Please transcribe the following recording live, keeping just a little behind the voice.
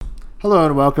Hello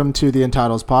and welcome to the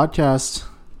Entitles podcast.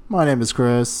 My name is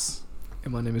Chris.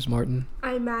 And my name is Martin.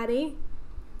 I'm Maddie.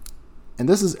 And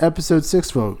this is episode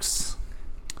 6, folks.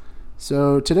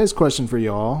 So today's question for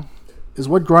y'all is,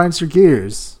 what grinds your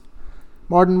gears?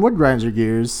 Martin, what grinds your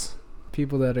gears?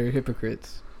 People that are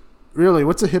hypocrites. Really,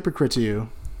 what's a hypocrite to you?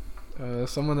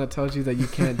 Someone that tells you that you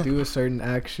can't do a certain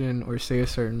action or say a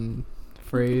certain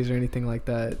phrase or anything like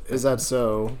that. Is that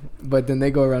so? But then they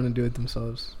go around and do it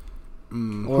themselves.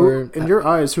 Or in your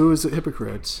eyes, who is a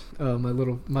hypocrite? My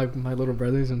little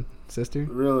brothers and sister.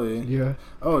 Really? Yeah.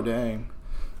 Oh, dang.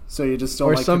 So you just don't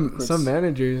or like some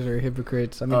managers are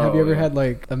hypocrites. I mean, have you ever had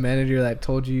like a manager that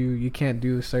told you can't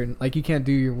do you can't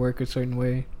do your work a certain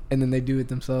way, and then they do it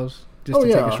themselves just to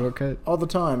take a shortcut? All the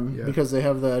time, because they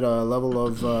have that level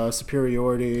of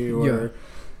superiority, or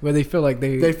where they feel like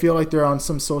they feel like they're on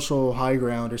some social high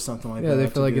ground or something like that. Yeah, they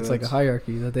feel like it's like a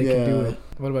hierarchy that they can do it.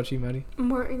 What about you, Maddie?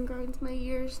 Martin grinds my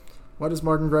gears. Why does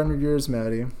Martin grind your gears,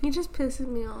 Maddie? He just pisses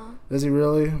me off. Does he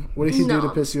really? What did he do to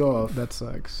piss you off? That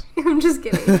sucks. I'm just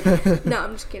kidding. No,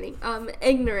 I'm just kidding.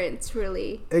 Ignorance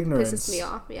really pisses me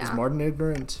off. Yeah. Is Martin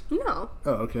ignorant? No.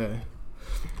 Oh, okay.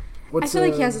 I feel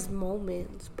like he has his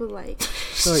moments, but like...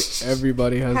 I feel like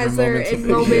everybody has their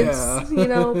moments, you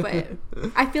know, but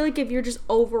I feel like if you're just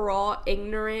overall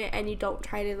ignorant and you don't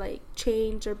try to like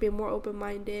change or be more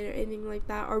open-minded or anything like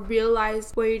that, or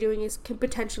realize what you're doing can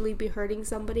potentially be hurting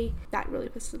somebody, that really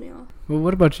pisses me off. Well,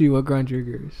 what about you? What grinds your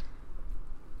gears?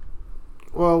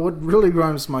 Well, what really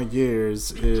grinds my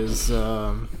gears is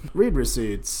read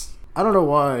receipts. I don't know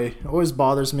why. It always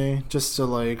bothers me just to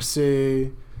like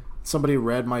see somebody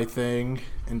read my thing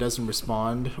and doesn't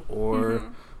respond, or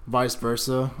vice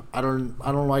versa. I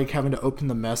don't like having to open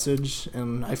the message,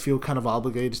 and I feel kind of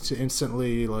obligated to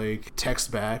instantly like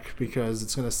text back, because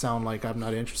it's going to sound like I'm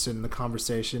not interested in the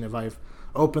conversation if I've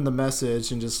opened the message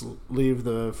and just leave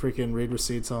the freaking read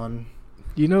receipts on.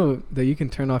 You know that you can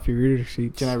turn off your read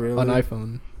receipts. Can I really? On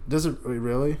iPhone. Does it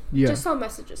really? Yeah. Just on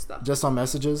messages, though. Just on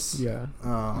messages? Yeah.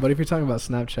 But if you're talking about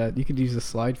Snapchat, you could use the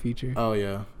slide feature. Oh,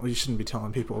 yeah. Well, you shouldn't be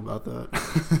telling people about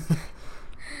that.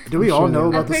 Do we all know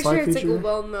about the slide feature? I'm pretty sure it's like a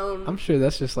well-known... I'm sure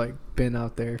that's just like been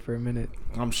out there for a minute.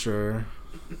 I'm sure.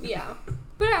 Yeah.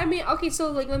 But I mean, okay,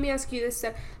 so like, let me ask you this: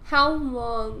 how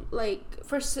long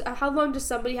does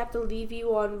somebody have to leave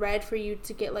you on red for you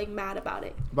to get like mad about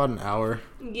it? About an hour.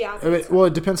 Yeah. Well,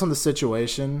 it depends on the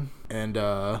situation, and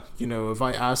if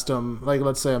I asked them, like,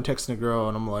 let's say I'm texting a girl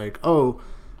and I'm like, "Oh,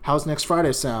 how's next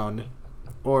Friday sound?"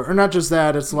 Or not just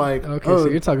that, it's like, okay, so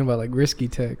you're talking about like risky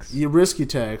texts. Yeah, risky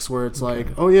text where it's like,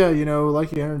 "Oh yeah,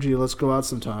 like your energy, let's go out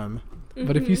sometime."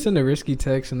 But if you send a risky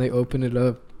text and they open it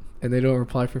up and they don't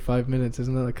reply for 5 minutes,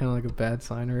 isn't that kind of like a bad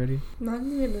sign already? Not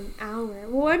even an hour.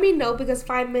 Well, I mean, no, because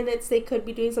 5 minutes they could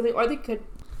be doing something,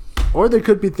 or they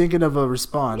could be thinking of a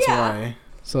response. Yeah. Why?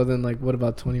 So then, like, what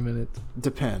about 20 minutes?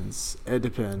 Depends. It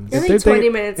depends. I think 20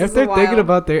 minutes is a while. If they're thinking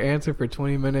about their answer for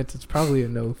 20 minutes, it's probably a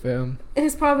no, fam.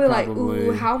 It's probably like,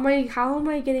 ooh, how am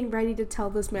I getting ready to tell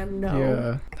this man no?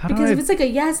 Yeah. Because if it's like a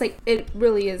yes, like, it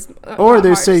really is. Or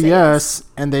they say yes,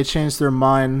 and they change their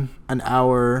mind an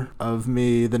hour of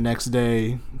me the next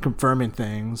day confirming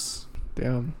things.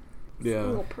 Damn. Yeah. A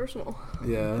little personal.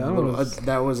 Yeah.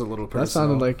 That was a little personal. That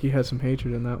sounded like you had some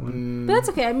hatred in that one. But that's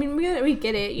okay. I mean, we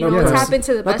get it. It's happened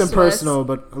to the best of us. Nothing personal,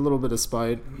 but a little bit of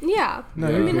spite. Yeah. No,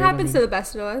 I mean, it happens to the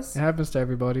best of us. It happens to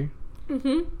everybody.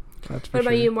 Mm-hmm. That's for What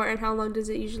about sure. you, Martin? How long does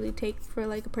it usually take for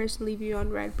like a person to leave you on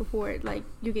red before like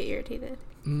you get irritated?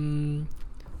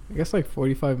 I guess like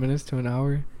 45 minutes to an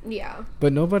hour. Yeah.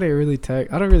 But nobody really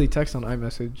text. I don't really text on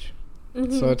iMessage.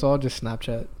 So it's all just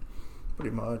Snapchat.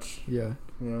 Pretty much. Yeah.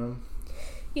 Yeah.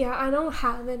 Yeah, I don't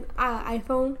have an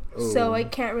iPhone, so I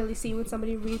can't really see when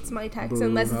somebody reads my text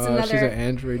unless it's another... She's an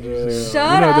Android user.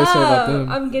 Shut you know up! What they say about them.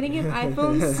 I'm getting an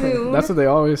iPhone soon. That's what they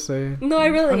always say. No, I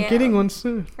really am. I'm getting one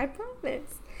soon. I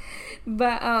promise.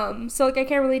 But, so, like, I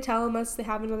can't really tell unless they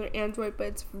have another Android, but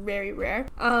it's very rare.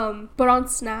 But on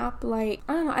Snap, like,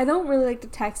 I don't know, I don't really like to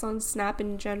text on Snap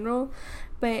in general,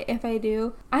 but if I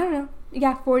do, I don't know.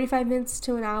 Yeah, 45 minutes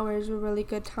to an hour is a really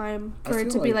good time for it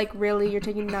to be like, really, you're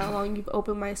taking that long, you've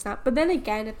opened my Snap. But then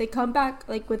again, if they come back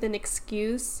like with an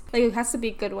excuse, like it has to be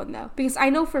a good one though. Because I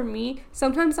know for me,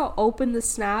 sometimes I'll open the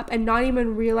Snap and not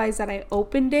even realize that I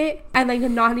opened it, and like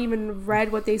not even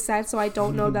read what they said, so I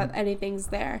don't know that anything's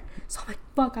there. So I'm like,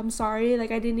 fuck, I'm sorry.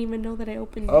 Like I didn't even know that I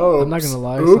opened it. Oh, I'm not gonna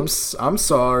lie. Oops, I'm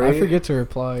sorry. I forget to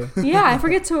reply. Yeah, I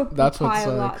forget to That's reply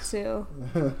what a lot sucks. too.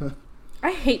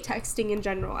 I hate texting in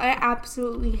general. I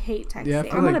absolutely hate texting. Yeah, I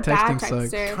feel I'm like not a bad texting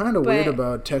sucks. texter. Kind of weird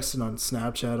about texting on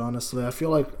Snapchat, honestly. I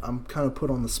feel like I'm kind of put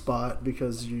on the spot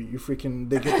because you freaking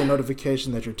they get the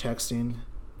notification that you're texting.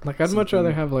 Like, I'd much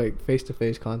rather have, like,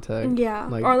 face-to-face contact. Yeah.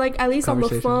 Like, or, like, at least on the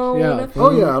phone. Yeah.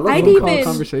 Oh, yeah. I love I'd phone even, calls.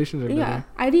 Conversations are better.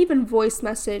 I'd even voice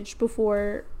message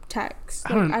before text.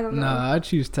 Like, I don't know. Nah, I'd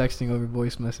choose texting over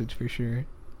voice message for sure.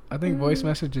 I think voice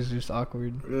message is just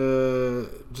awkward.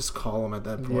 Just call them at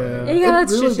that point. Yeah, it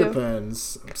really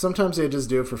depends. Sometimes they just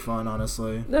do it for fun,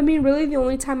 honestly. I mean, really, the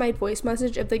only time I'd voice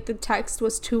message if like the text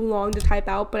was too long to type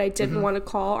out, but I didn't want to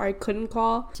call or I couldn't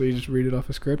call. So you just read it off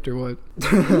a script or what?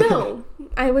 No,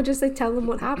 I would just like tell them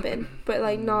what happened, but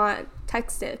like not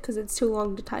text it because it's too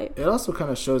long to type. It also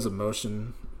kind of shows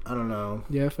emotion. I don't know.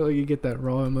 Yeah, I feel like you get that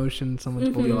raw emotion. Someone's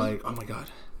voice. You're like, oh my god.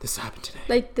 This happened today.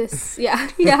 Like this, yeah.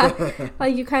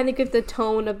 Like you kind of give the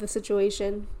tone of the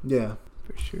situation. Yeah,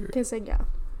 for sure. Cause like yeah.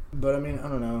 But I mean, I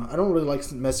don't know. I don't really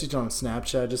like message on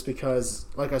Snapchat just because,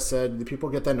 like I said, the people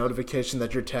get that notification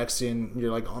that you're texting. You're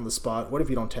like on the spot. What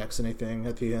if you don't text anything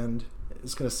at the end?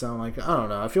 It's gonna sound like, I don't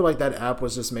know. I feel like that app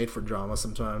was just made for drama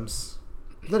sometimes.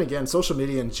 Then again, social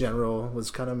media in general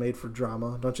was kind of made for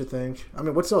drama, don't you think? I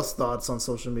mean, what's y'all's thoughts on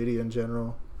social media in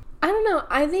general? I don't know.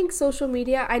 I think social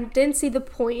media, I didn't see the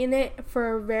point in it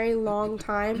for a very long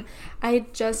time. I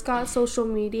just got social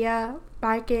media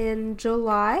back in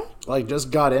July. Like,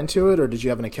 just got into it, or did you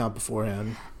have an account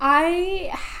beforehand?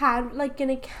 I had, like, an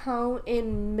account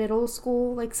in middle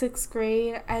school, like, 6th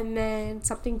grade, and then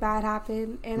something bad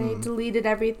happened, and I deleted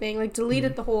everything, like,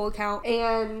 deleted the whole account,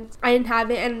 and I didn't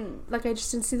have it, and, like, I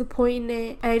just didn't see the point in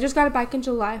it, and I just got it back in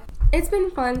July. It's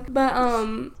been fun, but,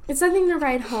 it's nothing to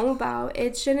write home about.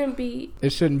 It shouldn't be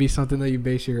something that you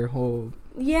base your whole...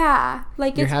 Yeah,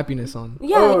 like your happiness on.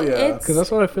 Yeah, because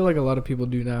that's what I feel like a lot of people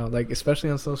do now. Like, especially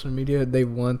on social media, they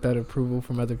want that approval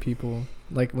from other people.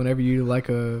 Like, whenever you like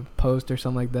a post or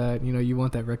something like that, you know, you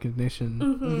want that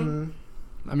recognition.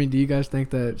 I mean, do you guys think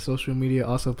that social media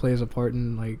also plays a part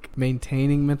in, like,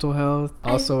 maintaining mental health?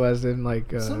 Also, as in,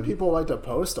 like... some people like to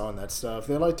post on that stuff.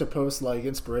 They like to post, like,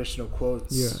 inspirational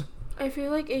quotes. Yeah. I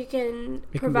feel like it can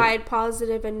provide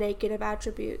positive and negative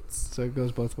attributes. So it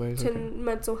goes both ways. To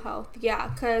mental health. Yeah,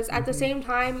 because at the same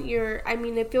time,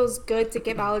 it feels good to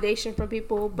get validation from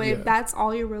people, but if that's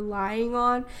all you're relying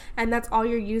on and that's all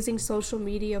you're using social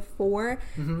media for,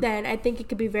 then I think it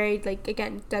could be very, like,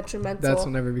 again, detrimental. That's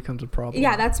whenever it becomes a problem.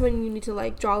 Yeah, that's when you need to,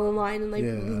 like, draw the line and, like,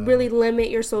 really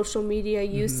limit your social media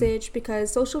usage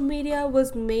because social media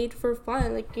was made for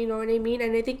fun, like, you know what I mean?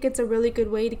 And I think it's a really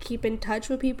good way to keep in touch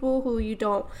with people who you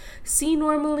don't see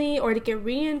normally, or to get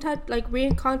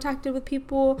re-contacted with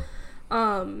people.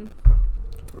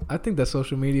 I think that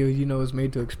social media, is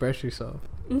made to express yourself.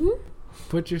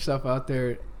 Put yourself out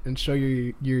there and show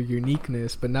your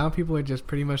uniqueness. But now people are just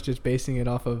pretty much just basing it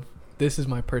off of, this is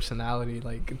my personality.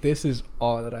 Like, this is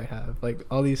all that I have. Like,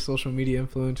 all these social media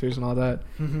influencers and all that,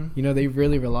 they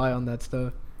really rely on that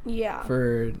stuff. Yeah.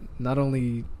 For not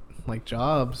only, like,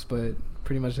 jobs, but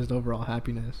pretty much just overall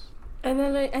happiness. And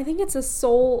then I think it's a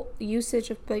sole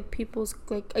usage of, like, people's,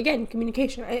 like, again,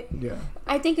 communication.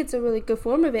 I think it's a really good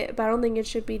form of it, but I don't think it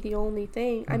should be the only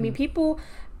thing. I mean, people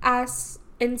ask,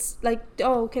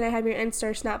 oh, can I have your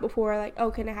Insta or Snap before, like, oh,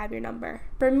 can I have your number?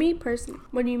 For me personally,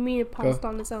 what do you mean it post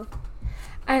on its own?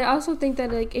 I also think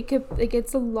that, like,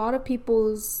 it's a lot of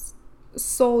people's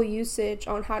sole usage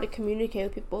on how to communicate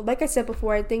with people. Like I said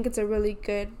before, I think it's a really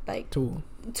good, like, tool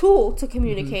to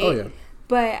communicate. Oh, yeah.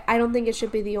 But I don't think it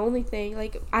should be the only thing.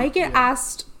 Like, I get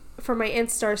asked for my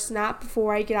Insta or Snap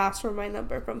before I get asked for my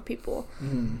number from people.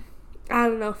 I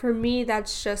don't know. For me,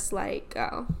 that's just like,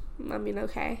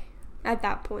 okay. At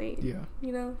that point. Yeah.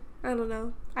 I don't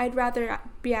know. I'd rather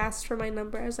be asked for my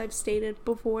number, as I've stated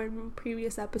before in a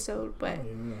previous episode. But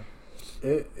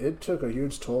it took a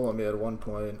huge toll on me at one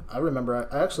point. I remember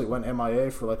I actually went MIA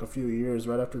for like a few years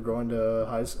right after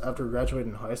after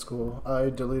graduating high school. I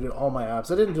deleted all my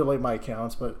apps. I didn't delete my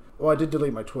accounts, I did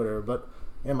delete my Twitter,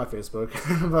 and my Facebook,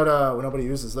 but nobody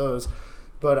uses those.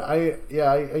 But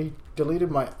I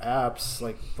deleted my apps,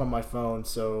 like, from my phone,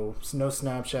 so no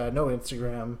Snapchat, no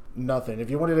Instagram, nothing. If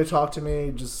you wanted to talk to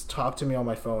me, just talk to me on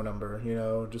my phone number.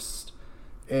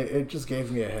 It just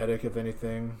gave me a headache, if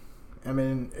anything. I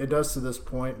mean, it does to this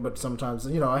point, but sometimes,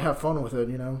 I have fun with it,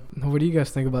 What do you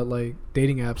guys think about, like,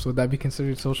 dating apps? Would that be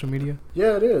considered social media?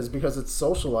 Yeah, it is, because it's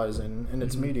socializing and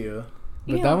it's media.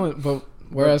 But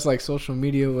whereas, like, social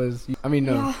media was, no.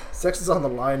 Yeah. Sex is on the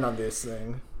line on this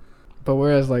thing. But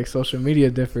whereas, like, social media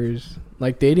differs,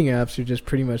 like, dating apps are just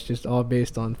pretty much just all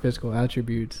based on physical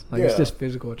attributes. Like, it's just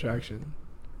physical attraction.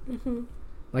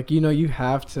 Like, you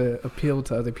have to appeal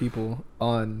to other people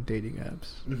on dating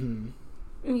apps.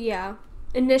 Yeah.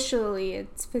 Initially,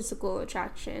 it's physical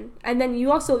attraction. And then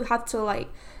you also have to, like,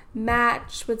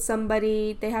 match with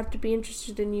somebody, they have to be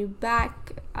interested in you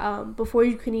back before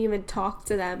you can even talk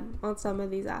to them on some of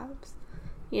these apps,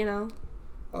 you know?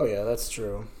 Oh yeah, that's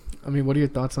true. I mean, what are your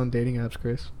thoughts on dating apps,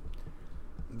 Chris?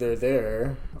 They're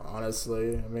there,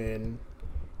 honestly. I mean,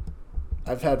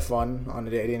 I've had fun on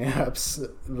dating apps,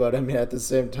 but I mean, at the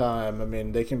same time, I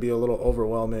mean, they can be a little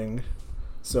overwhelming.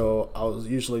 So I'll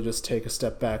usually just take a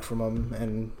step back from them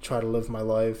and try to live my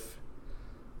life.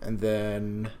 And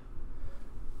then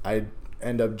I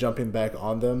end up jumping back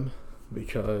on them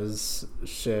because,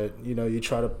 shit, you know, you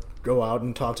try to go out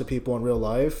and talk to people in real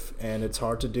life, and it's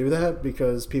hard to do that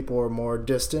because people are more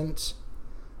distant.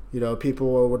 You know,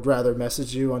 people would rather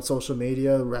message you on social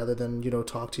media rather than, you know,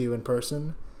 talk to you in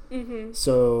person. Mm-hmm.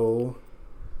 So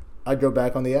I'd go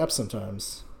back on the app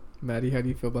sometimes. Maddie, how do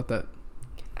you feel about that?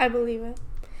 I believe it.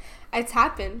 It's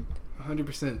happened.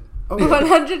 100%. Oh, yeah.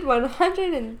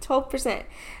 112%.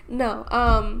 No,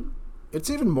 It's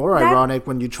even more ironic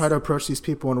when you try to approach these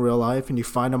people in real life and you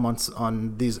find them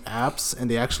on these apps and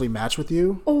they actually match with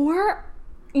you. Or,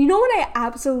 you know what I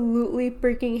absolutely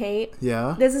freaking hate?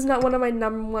 Yeah. This is not one of my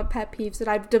number one pet peeves that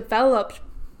I've developed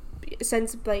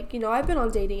since, like, you know, I've been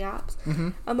on dating apps. Mm-hmm.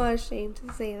 I'm not ashamed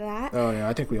to say that. Oh, yeah,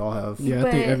 I think we all have. Yeah, I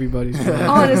But think everybody's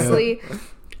honestly,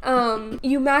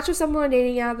 you match with someone on a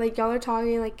dating app, like, y'all are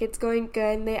talking, like, it's going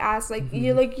good, and they ask, like,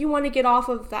 you want to get off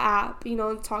of the app, you know,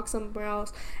 and talk somewhere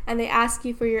else, and they ask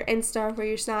you for your Insta or for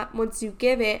your Snap. Once you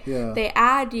give it, they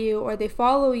add you, or they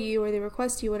follow you, or they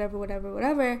request you,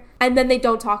 whatever, and then they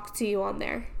don't talk to you on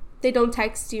there. They don't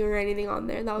text you or anything on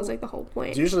there. That was, like, the whole point.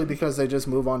 It's usually because they just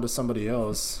move on to somebody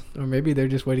else. Or maybe they're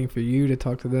just waiting for you to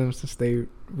talk to them since they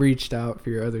reached out for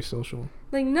your other social.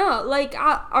 Like, no, like,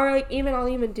 I'll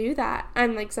even do that,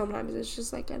 and, like, sometimes it's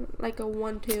just like a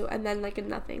 1-2 and then like a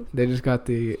nothing. They just want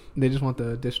the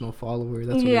additional follower.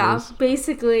 That's what it is.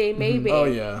 Basically, maybe. Oh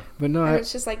yeah. But no, And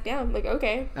it's just like, damn, like,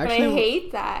 okay. Actually, but I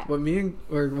hate that.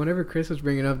 Whenever Chris was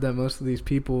bringing up that most of these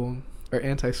people are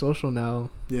antisocial now,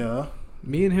 Yeah.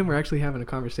 me and him were actually having a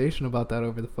conversation about that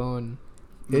over the phone.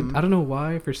 I don't know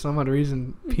why, for some odd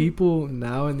reason, people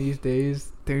now in these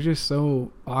days, they're just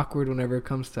so awkward whenever it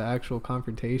comes to actual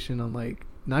confrontation on, like,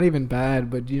 not even bad,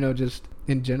 but, you know, just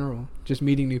in general, just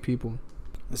meeting new people.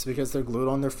 It's because they're glued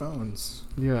on their phones.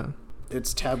 Yeah.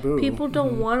 It's taboo. People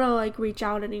don't want to, like, reach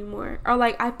out anymore. Or,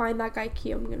 like, I find that guy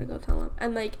cute, I'm going to go tell him.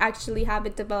 And, like, actually have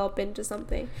it develop into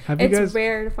something. It's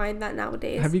rare to find that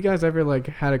nowadays. Have you guys ever, like,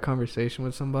 had a conversation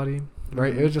with somebody?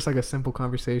 Right? It was just, like, a simple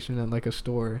conversation at, like, a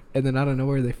store. And then out of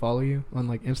nowhere, they follow you on,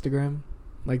 like, Instagram?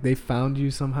 Like, they found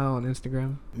you somehow on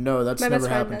Instagram? No, that's never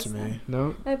happened to me.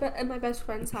 No? And my best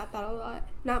friends had that a lot.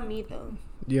 Not me, though.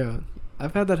 Yeah.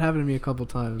 I've had that happen to me a couple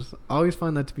times. I always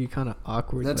find that to be kind of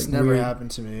awkward. That's like, never weird.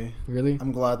 happened to me. Really?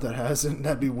 I'm glad that hasn't.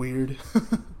 That'd be weird.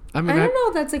 I mean, I don't know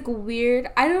if that's, like, weird.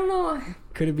 I don't know.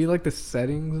 Could it be, like, the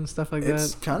settings and stuff like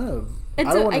It's that? kind of...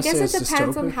 I guess it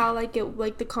depends on how, like,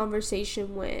 the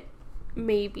conversation went.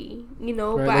 Maybe, you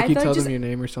know, right, but like I you thought tell just them your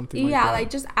name or something. Yeah, like, like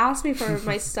just ask me for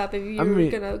my stuff if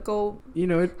you're gonna go. You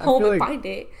know, home and like find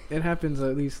it. It happens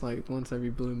at least like once every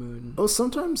blue moon. Oh,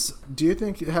 sometimes. Do you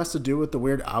think it has to do with the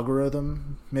weird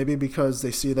algorithm? Maybe because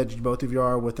they see that both of you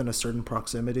are within a certain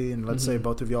proximity, and let's say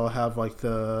both of y'all have like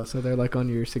the. So they're like on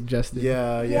your suggested.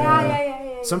 Yeah.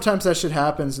 Sometimes that shit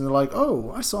happens, and they're like,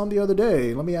 "Oh, I saw him the other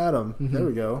day. Let me add him." There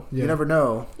we go. Yeah. You never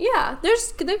know. Yeah, there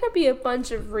could be a bunch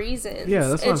of reasons. Yeah,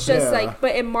 that's what it's I'm just saying. like,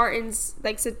 but in Martin's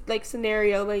like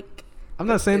scenario, like. I'm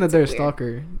not saying that they're a weird.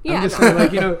 stalker. Yeah, I'm just no. saying,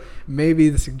 like, you know, maybe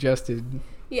the suggested.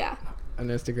 Yeah. On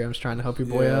Instagram's trying to help your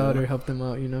boy out or help them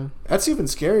out, you know? That's even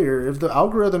scarier. If the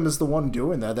algorithm is the one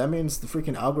doing that, that means the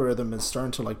freaking algorithm is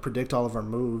starting to like predict all of our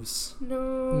moves.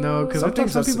 No, because I think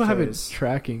some people have it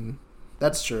tracking.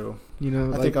 That's true. You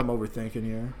know, I think I'm overthinking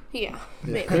here. Yeah.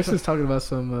 Chris is talking about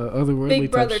some otherworldly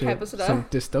Big Brother type of stuff. some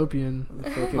dystopian,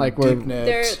 like where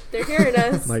they're hearing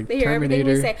us. Like they hear everything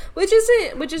we say,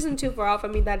 which isn't too far off. I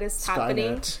mean, that is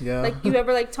happening. Skynet, yeah. Like, you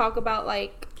ever like talk about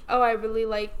like, oh, I really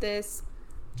like this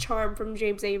charm from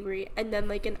James Avery, and then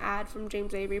like an ad from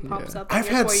James Avery pops up. I've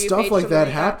had stuff like that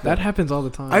happen. That happens all the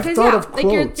time. I've thought of quotes.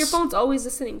 Like your phone's always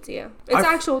listening to you. It's an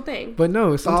actual thing. But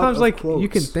no, sometimes like quotes. you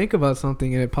can think about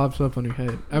something and it pops up on your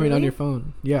head. I mean, on your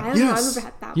phone. Yeah. I don't know. I've never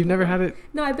had that. You've never had it?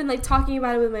 No, I've been like talking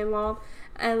about it with my mom,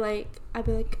 and like I'd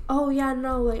be like, oh yeah,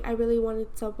 no, like I really wanted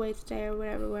Subway today or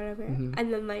whatever, and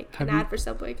then like an ad for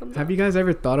Subway comes up. Have you guys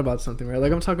ever thought about something, right?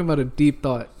 Like I'm talking about a deep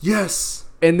thought. Yes.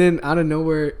 And then out of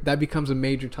nowhere, that becomes a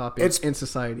major topic in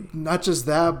society. Not just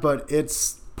that, but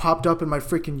it's popped up in my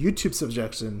freaking YouTube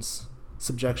subjections.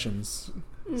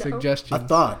 No. Suggestions. A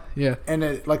thought. Yeah.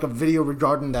 And like a video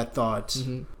regarding that thought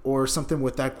or something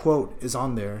with that quote is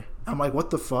on there. I'm like, what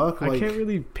the fuck? I can't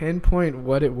really pinpoint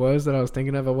what it was that I was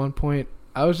thinking of at one point.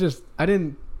 I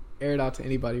didn't air it out to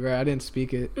anybody, right? I didn't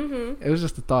speak it. It was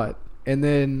just a thought. And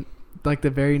then, like, the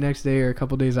very next day or a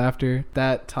couple days after,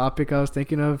 that topic I was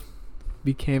thinking of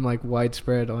became, like,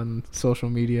 widespread on social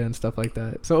media and stuff like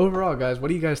that. So overall, guys, what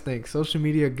do you guys think? Social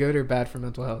media good or bad for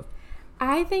mental health?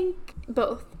 I think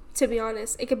both, to be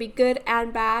honest. It could be good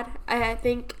and bad. I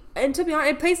think, and to be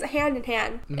honest, it plays hand in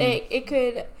hand. It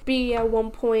could be at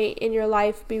one point in your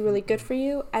life be really good for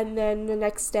you, and then the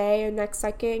next day or next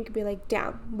second it could be like,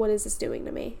 damn, what is this doing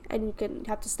to me? And you can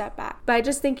have to step back. But I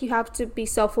just think you have to be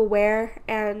self-aware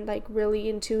and like really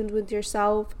in tune with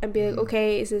yourself and be like,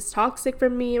 okay, is this toxic for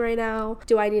me right now?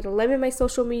 Do I need to limit my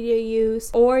social media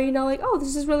use? Or, you know, like, oh,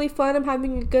 this is really fun, I'm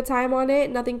having a good time on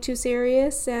it, nothing too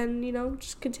serious, and, you know,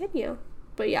 just continue.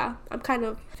 But yeah, I'm kind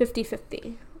of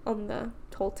 50-50 on the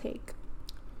whole take.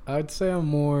 I'd say I'm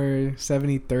more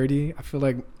 70-30. I feel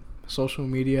like social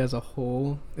media as a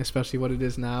whole, especially what it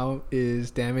is now,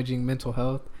 is damaging mental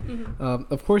health.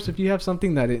 Of course, if you have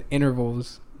something that at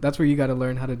intervals, that's where you got to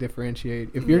learn how to differentiate.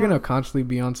 If you're going to constantly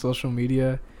be on social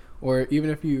media, or even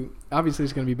if you, obviously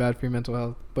it's going to be bad for your mental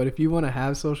health, but if you want to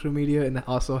have social media and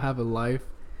also have a life,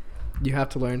 you have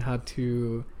to learn how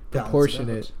to proportion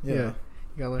it. Yeah.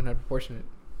 You got to learn how to proportion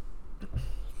it.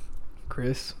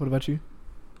 Chris, what about you?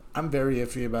 I'm very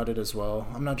iffy about it as well.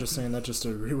 I'm not just saying that just to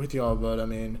agree with y'all, but I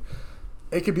mean,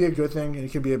 it could be a good thing and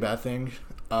it could be a bad thing.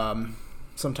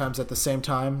 Sometimes at the same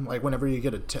time, like whenever you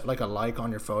get a like on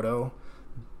your photo,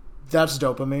 that's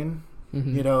dopamine.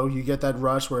 You know, you get that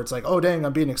rush where it's like, oh dang,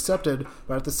 I'm being accepted,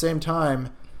 but at the same time,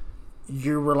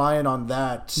 you're relying on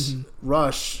that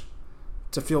rush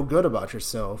to feel good about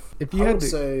yourself. If you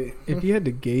had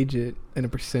to gauge it in a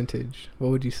percentage,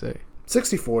 what would you say?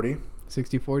 60-40.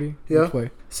 60-40? Yeah. Which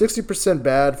way? 60%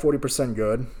 bad, 40%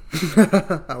 good.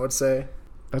 I would say.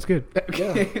 That's good.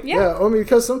 Yeah. I mean,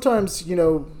 because sometimes, you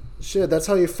know, shit, that's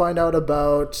how you find out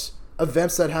about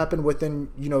events that happen within,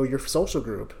 you know, your social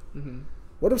group.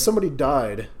 What if somebody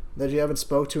died that you haven't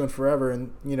spoke to in forever,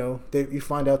 and, you know, you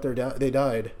find out they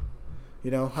died?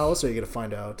 You know, how else are you going to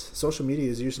find out? Social media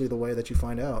is usually the way that you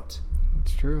find out.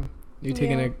 It's true. You're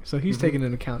taking so he's taking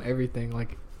into account everything,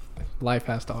 like, life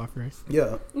has to offer. And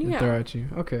throw at you.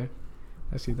 Okay,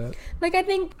 I see that. Like, I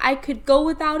think I could go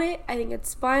without it. I think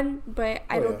it's fun, but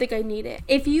I don't think I need it.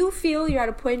 If you feel you're at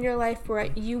a point in your life where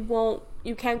you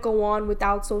can't go on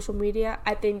without social media,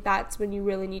 I think that's when you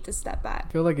really need to step back.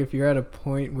 I feel like if you're at a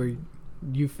point where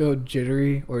you feel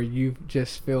jittery, or you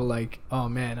just feel like, oh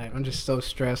man, I'm just so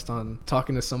stressed on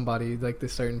talking to somebody, like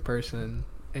this certain person,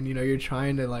 and, you know, you're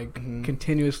trying to, like,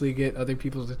 continuously get other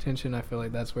people's attention, I feel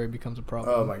like that's where it becomes a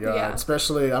problem. Oh, my God. Yeah.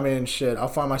 Especially, I mean, shit, I'll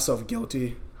find myself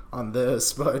guilty on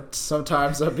this, but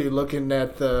sometimes I'll be looking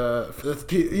at the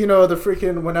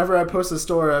freaking, whenever I post a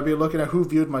story, I'll be looking at who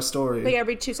viewed my story. Like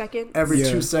every 2 seconds? Every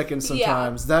 2 seconds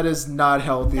sometimes. That is not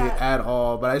healthy at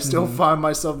all, but I still find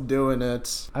myself doing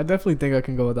it. I definitely think I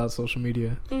can go without social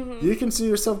media. You can see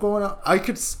yourself going out.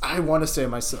 I want to say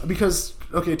myself, because,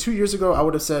 okay, 2 years ago, I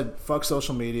would have said, fuck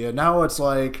social media. Now it's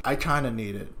like, I kind of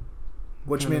need it.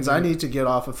 Which means I need to get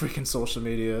off of freaking social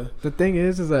media. The thing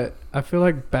is that I feel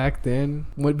like back then,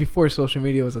 before social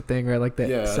media was a thing, right? Like the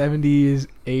 70s,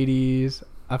 80s,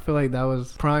 I feel like that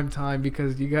was prime time,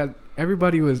 because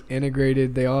everybody was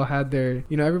integrated. They all had their,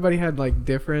 you know, everybody had like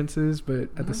differences, but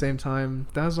at the same time,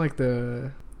 that was like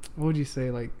what would you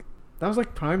say? Like, that was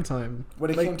like prime time. When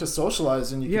it came to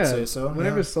socializing, you could say so.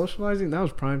 Whenever socializing, that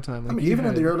was prime time. Like, I mean, even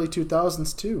in the early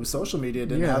 2000s too, social media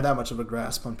didn't have that much of a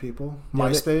grasp on people. Yeah,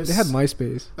 MySpace. They had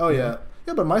MySpace. Oh yeah.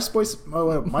 Yeah, but MySpace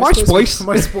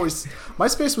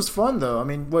was fun though. I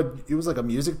mean, it was like a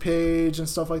music page and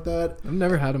stuff like that. I've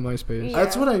never had a MySpace.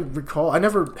 That's what I recall. I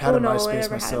never had a MySpace I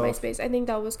never myself. had a MySpace. I think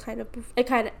that was it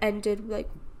kind of ended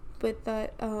like with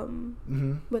that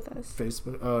with us.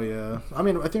 Facebook. Oh yeah. I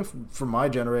mean, I think for my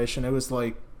generation, it was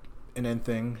like an in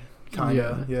thing. Kind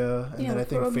of, and then I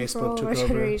think Facebook took over.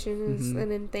 Generation is an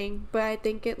in thing, but I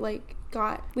think it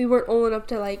we weren't old enough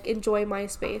to like enjoy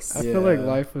MySpace. I feel like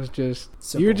life was just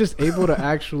simple. You're just able to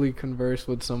actually converse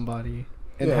with somebody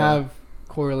and have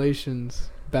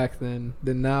correlations back then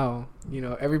than now. You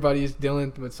know, everybody's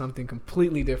dealing with something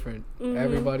completely different.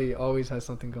 Everybody always has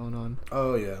something going on.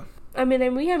 Oh yeah. I mean,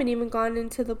 and we haven't even gone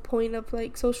into the point of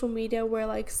like social media where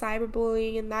like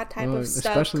cyberbullying and that type of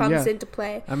stuff comes into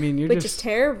play. I mean, which is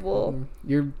terrible.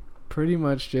 You're pretty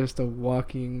much just a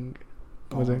walking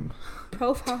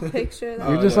profile picture.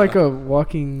 You're just like a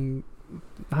walking.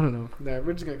 I don't know. Nah,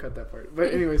 we're just gonna cut that part.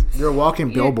 But anyways, you're a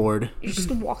walking billboard. You're just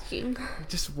walking.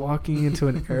 Just walking into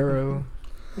an arrow.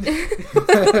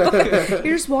 You're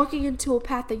just walking into a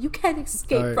path that you can't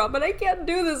escape from, and I can't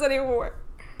do this anymore.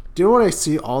 Do you know what I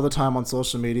see all the time on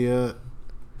social media?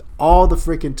 All the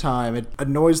freaking time. It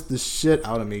annoys the shit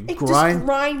out of me. It just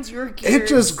grinds your gears. It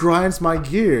just grinds my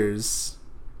gears.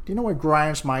 Do you know what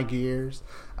grinds my gears?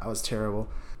 That was terrible.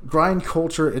 Grind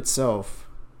culture itself.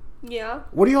 Yeah.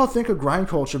 What do y'all think of grind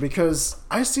culture? Because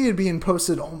I see it being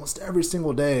posted almost every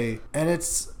single day. And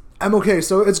I'm okay.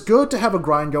 So it's good to have a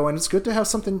grind going. It's good to have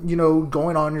something, you know,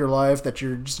 going on in your life that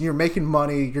you're making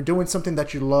money. You're doing something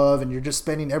that you love and you're just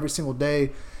spending every single day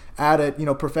at it, you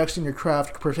know, perfecting your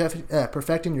craft,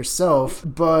 perfecting yourself.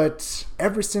 But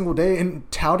every single day and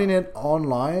touting it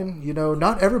online, you know,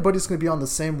 not everybody's going to be on the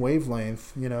same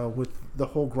wavelength, you know, with the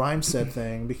whole grind set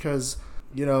thing. Because,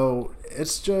 you know,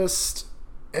 it's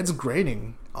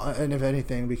grating, and if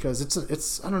anything, because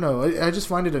it's I don't know, I just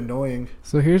find it annoying.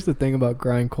 So here's the thing about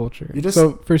grind culture.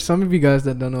 So for some of you guys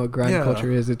that don't know what grind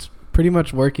culture is, it's pretty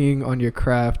much working on your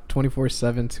craft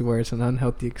 24/7 to where it's an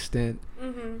unhealthy extent.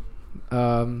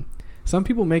 Some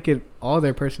people make it all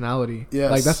their personality.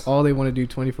 Yes. Like that's all they want to do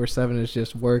 24/7 is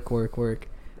just work.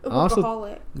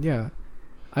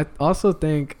 I also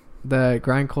think that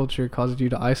grind culture causes you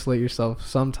to isolate yourself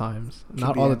sometimes,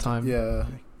 not all the time. Yeah.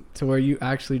 To where you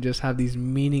actually just have these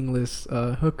meaningless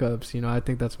hookups. You know, I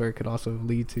think that's where it could also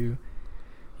lead to.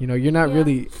 You know, you're not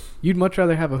really... You'd much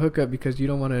rather have a hookup because you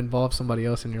don't want to involve somebody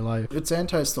else in your life. It's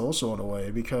antisocial in a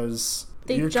way because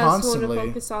they you're just constantly want to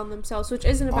focus on themselves, which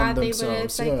isn't a bad thing, but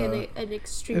it's like an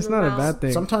extreme It's not amount. a bad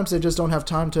thing. Sometimes they just don't have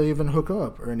time to even hook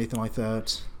up or anything like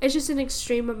that. It's just an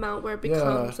extreme amount where it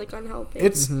becomes like unhealthy.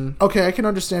 It's okay, I can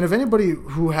understand. If anybody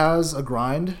who has a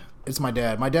grind... It's my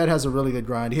dad. My dad has a really good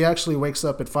grind. He actually wakes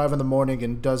up at 5 a.m.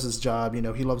 and does his job. You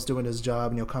know, he loves doing his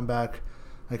job, and he'll come back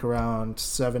like around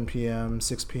 7 p.m.,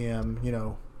 6 p.m., you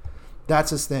know. That's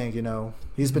his thing, you know.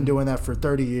 He's been doing that for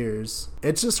 30 years.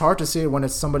 It's just hard to see it when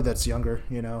it's somebody that's younger,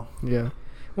 you know. Yeah.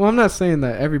 Well, I'm not saying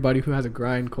that everybody who has a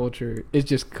grind culture is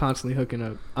just constantly hooking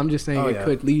up. I'm just saying it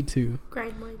could lead to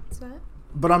grind mindset.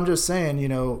 But I'm just saying, you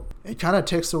know, it kind of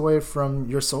takes away from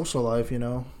your social life, you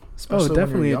know. Especially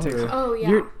definitely when you're younger. Oh, yeah.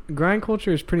 Your grind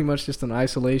culture is pretty much just an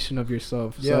isolation of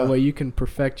yourself. So that way you can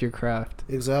perfect your craft.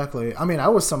 Exactly. I mean, I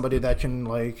was somebody that can,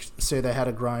 like, say they had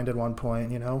a grind at one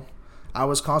point, you know. I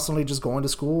was constantly just going to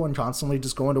school and constantly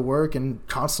just going to work and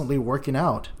constantly working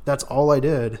out. That's all I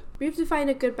did. We have to find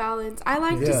a good balance. I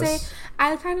like to say,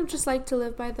 I kind of just like to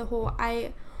live by the whole,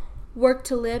 I work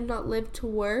to live, not live to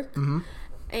work.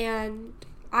 And...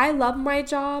 I love my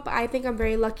job. I think I'm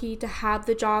very lucky to have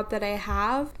the job that I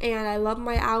have, and I love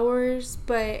my hours,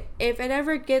 but if it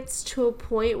ever gets to a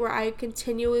point where I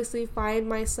continuously find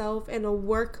myself in a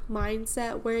work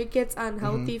mindset where it gets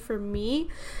unhealthy for me,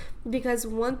 because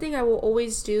one thing I will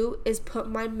always do is put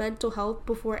my mental health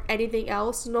before anything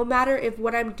else, no matter if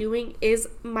what I'm doing is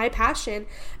my passion,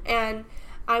 and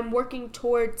I'm working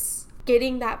towards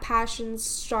getting that passion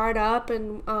start up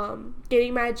and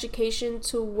getting my education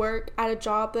to work at a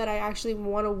job that I actually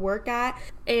want to work at.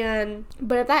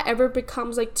 But if that ever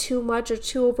becomes like too much or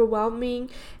too overwhelming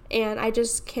and I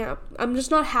just can't, I'm just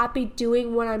not happy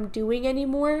doing what I'm doing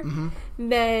anymore,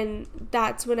 then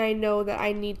that's when I know that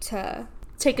I need to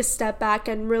take a step back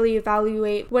and really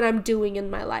evaluate what I'm doing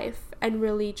in my life and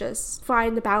really just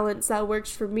find the balance that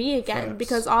works for me again. Yes.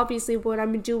 Because obviously what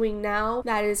I'm doing now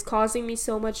that is causing me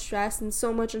so much stress and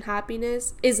so much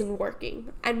unhappiness isn't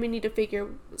working, and we need to figure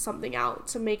something out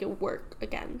to make it work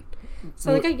again.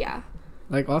 So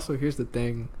like also here's the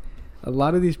thing, a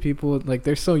lot of these people, like,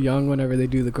 they're so young whenever they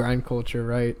do the grind culture,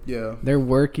 right? Yeah, they're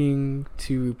working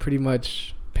to pretty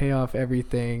much pay off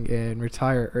everything and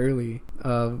retire early,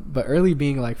 but early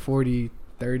being like 40,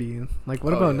 30. Like,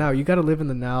 what about now? You got to live in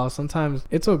the now. Sometimes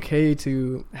it's okay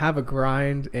to have a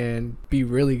grind and be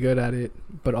really good at it,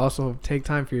 but also take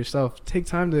time for yourself. Take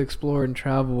time to explore and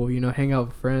travel, you know, hang out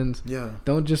with friends.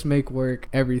 Don't just make work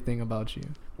everything about you.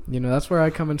 You know, that's where I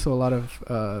come into a lot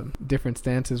of different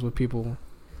stances with people.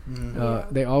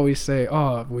 They always say,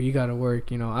 oh, well, you got to work.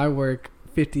 You know, I work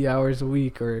 50 hours a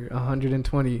week or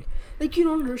 120. Like, you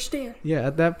don't understand. Yeah,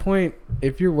 at that point,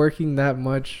 if you're working that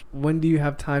much, when do you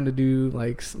have time to do,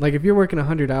 like if you're working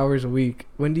 100 hours a week,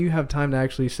 when do you have time to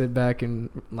actually sit back and,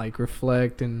 like,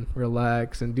 reflect and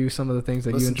relax and do some of the things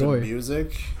that you enjoy? Listen to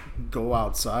music, go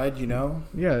outside, you know?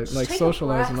 Yeah, just like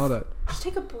socialize and all that. Just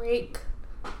take a break.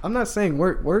 I'm not saying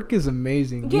work is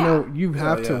amazing. You know, you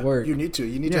have to work. You need to.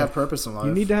 You need to have purpose in life.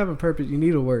 You need to have a purpose. You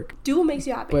need to work. Do what makes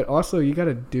you happy. But also, you got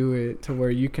to do it to where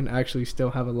you can actually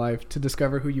still have a life, to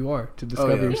discover who you are, to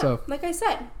discover yourself. Like I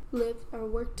said, live or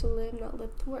work to live, not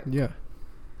live to work. Yeah.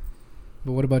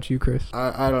 But what about you, Chris?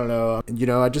 I don't know.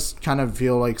 I just kind of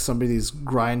feel like some of these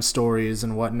grind stories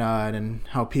and whatnot, and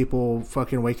how people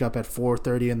fucking wake up at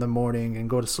 4:30 in the morning and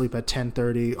go to sleep at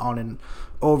 10:30 on and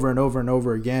over and over and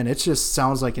over again. It just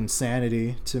sounds like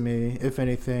insanity to me, if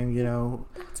anything,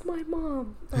 That's my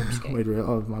mom. Oh, I'm just kidding. Wait,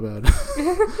 oh, my bad.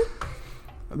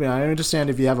 I mean, I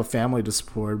understand if you have a family to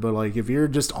support, but, like, if you're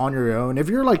just on your own, if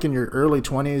you're, like, in your early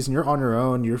 20s and you're on your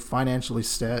own, you're financially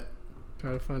set.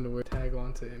 Try to find a way to tag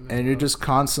on to it. And you're just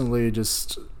constantly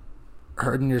just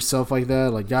hurting yourself like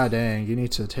that. Like, god dang, you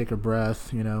need to take a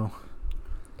breath,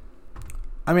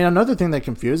 I mean, another thing that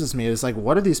confuses me is, like,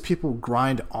 what do these people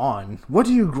grind on? What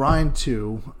do you grind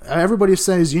to? Everybody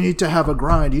says you need to have a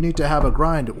grind. You need to have a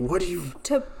grind. What do you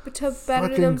to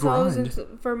better themselves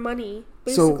for money,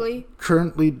 basically. So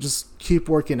currently, just keep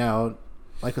working out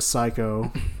like a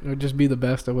psycho. Or just be the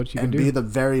best at what you can do. And be the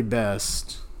very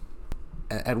best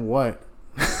at what?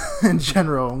 In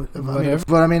general.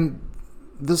 But I mean,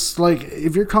 this, like,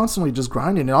 if you're constantly just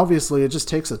grinding, and obviously it just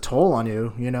takes a toll on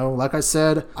you, like I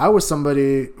said, I was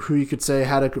somebody who you could say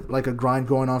had a grind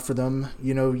going on for them,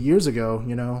 years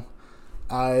ago.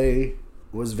 I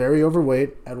was very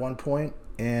overweight at one point,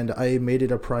 and I made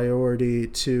it a priority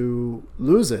to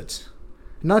lose it.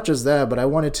 Not just that, but I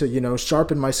wanted to,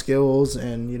 sharpen my skills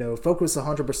and, focus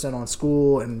 100% on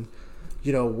school and,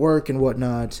 work and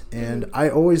whatnot. And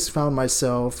I always found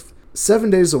myself 7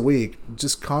 days a week,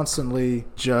 just constantly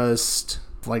just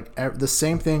like the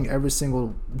same thing every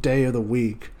single day of the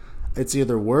week. It's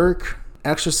either work,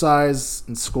 exercise,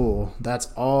 and school. That's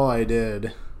all I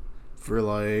did for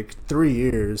like 3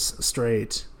 years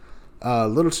straight.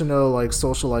 Little to no like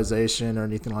socialization or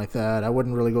anything like that. I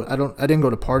wouldn't really go. I didn't go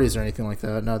to parties or anything like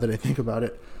that. Now that I think about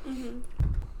it,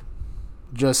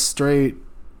 just straight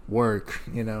work,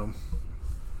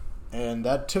 and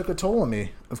that took a toll on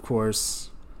me. Of course,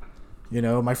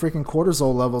 my freaking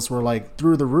cortisol levels were like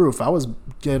through the roof. I was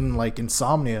getting like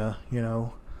insomnia.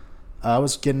 I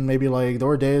was getting maybe like there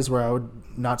were days where I would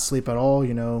not sleep at all.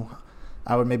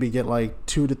 I would maybe get like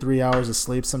 2 to 3 hours of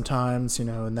sleep sometimes,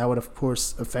 and that would of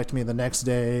course affect me the next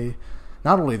day.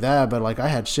 Not only that, but like I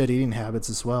had shit eating habits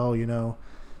as well,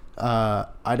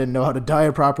 I didn't know how to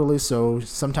diet properly, so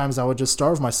sometimes I would just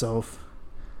starve myself.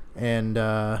 And,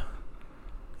 I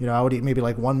would eat maybe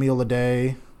like one meal a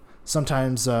day.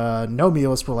 Sometimes no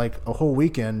meals for like a whole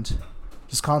weekend.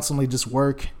 Just constantly just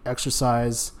work,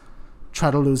 exercise,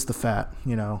 try to lose the fat,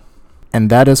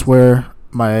 And that is where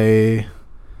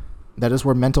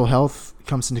mental health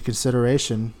comes into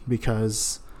consideration,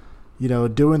 because,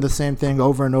 doing the same thing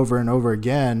over and over and over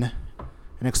again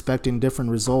and expecting different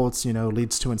results,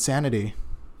 leads to insanity,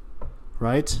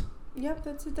 right? Yep,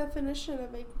 that's the definition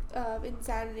of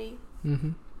insanity.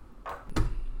 Mm-hmm.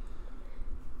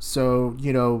 So,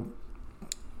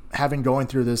 having going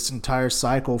through this entire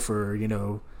cycle for,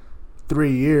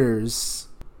 3 years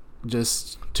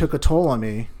just took a toll on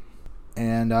me.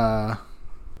 And,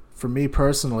 for me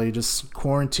personally, just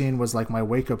quarantine was like my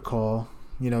wake-up call,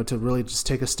 to really just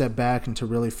take a step back and to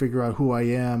really figure out who I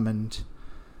am and,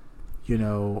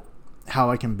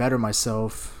 how I can better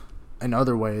myself in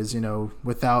other ways,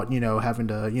 without, having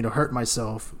to, hurt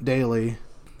myself daily.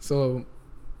 So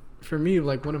for me,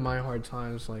 like one of my hard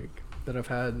times like that I've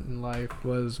had in life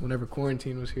was whenever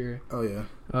quarantine was here. Oh, yeah.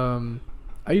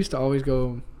 I used to always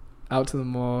go out to the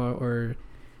mall or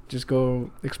just go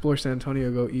explore San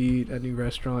Antonio, go eat at new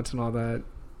restaurants and all that,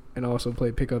 and also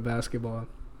play pickup basketball.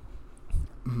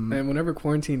 Mm-hmm. And whenever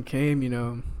quarantine came, it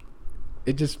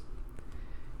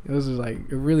was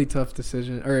like a really tough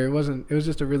decision, or it was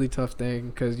just a really tough thing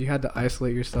because you had to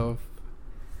isolate yourself.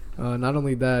 Not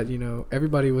only that,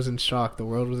 everybody was in shock. The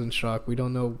world was in shock. We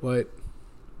don't know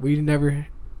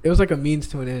it was like a means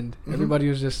to an end. Mm-hmm. Everybody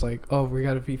was just like, oh, we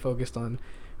got to be focused on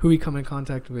who we come in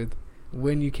contact with,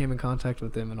 when you came in contact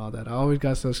with them and all that. I always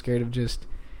got so scared of just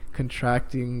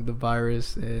contracting the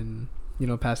virus and,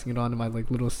 passing it on to my like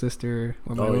little sister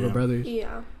or my little brothers.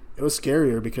 Yeah. It was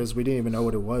scarier because we didn't even know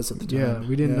what it was at the time. Yeah,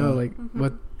 we didn't know like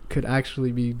what could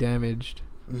actually be damaged.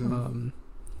 Mm-hmm.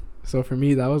 So for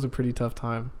me, that was a pretty tough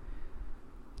time.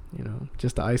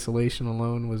 Just the isolation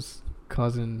alone was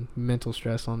causing mental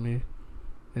stress on me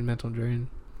and mental drain.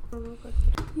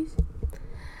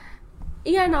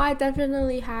 Yeah, no, I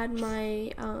definitely had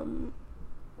my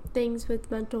things with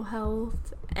mental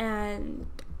health, and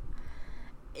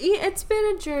it's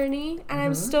been a journey, and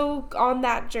I'm still on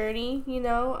that journey,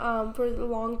 for a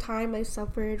long time I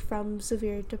suffered from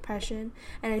severe depression,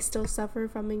 and I still suffer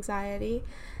from anxiety,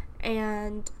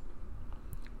 and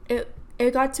it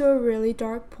got to a really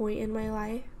dark point in my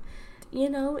life.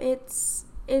 It's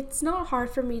not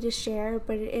hard for me to share,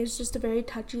 but it is just a very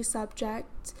touchy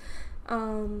subject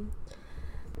And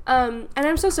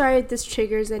I'm so sorry if this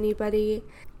triggers anybody.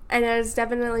 And it's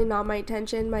definitely not my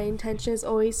intention. My intention is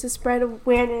always to spread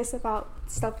awareness about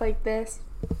stuff like this.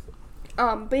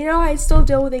 But you know, I still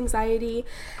deal with anxiety.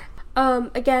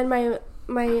 Again,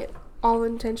 my all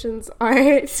intentions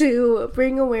are to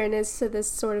bring awareness to this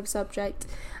sort of subject.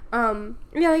 Yeah,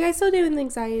 like I still deal with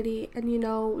anxiety, and you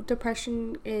know,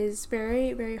 depression is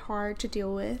very, very hard to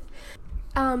deal with.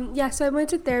 Yeah, so I went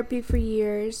to therapy for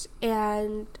years,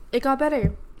 and it got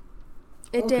better.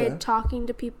 It did, talking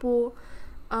to people,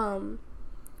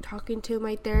 talking to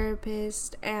my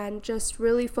therapist, and just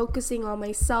really focusing on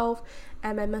myself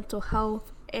and my mental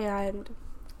health. And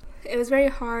it was very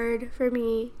hard for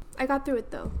me. I got through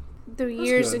it though, through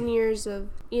years and years of,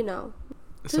 you know.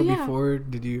 So yeah.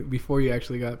 Before you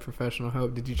actually got professional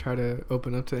help, did you try to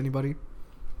open up to anybody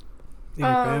in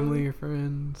your family or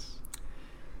friends?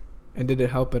 And did it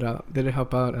help out? Did it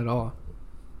help out at all?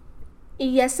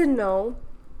 Yes and no.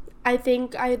 I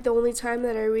think the only time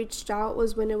that I reached out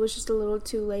was when it was just a little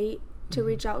too late to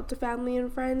reach out to family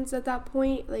and friends at that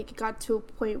point. Like, it got to a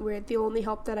point where the only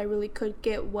help that I really could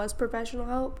get was professional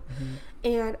help.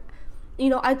 And, you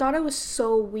know, I thought I was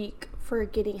so weak for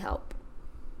getting help.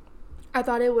 I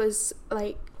thought it was,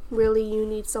 like, really, you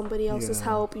need somebody else's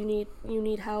help. You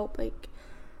need help. Like,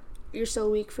 you're so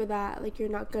weak for that. Like, you're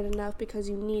not good enough because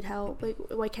you need help. Like,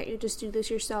 why can't you just do this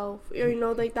yourself? Or, you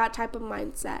know, like that type of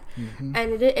mindset.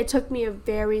 And it took me a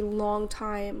very long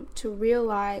time to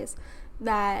realize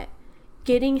that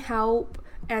getting help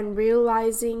and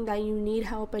realizing that you need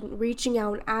help and reaching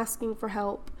out and asking for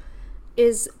help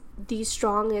is the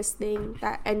strongest thing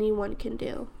that anyone can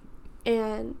do.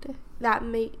 And that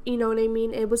you know what I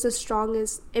mean? It was the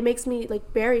strongest. It makes me,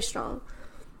 like, very strong,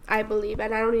 I believe,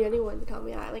 and I don't need anyone to tell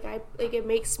me that. It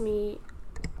makes me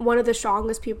one of the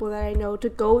strongest people that I know to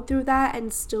go through that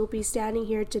and still be standing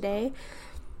here today.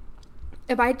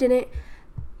 If I didn't,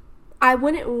 I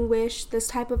wouldn't wish this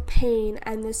type of pain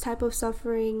and this type of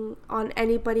suffering on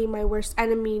anybody, my worst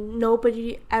enemy.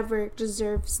 Nobody ever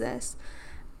deserves this.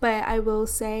 But I will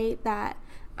say that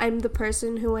I'm the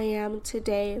person who I am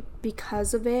today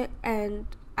because of it, and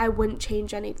I wouldn't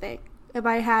change anything. If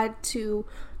I had to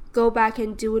go back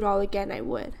and do it all again, I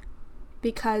would,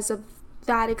 because of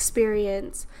that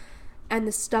experience and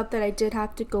the stuff that I did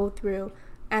have to go through.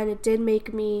 And it did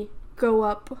make me grow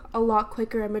up a lot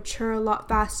quicker and mature a lot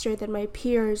faster than my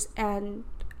peers and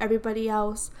everybody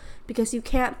else, because you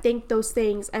can't think those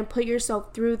things and put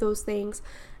yourself through those things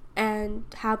and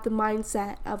have the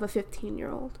mindset of a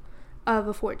 15-year-old, of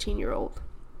a 14-year-old,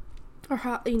 or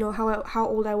how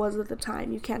old I was at the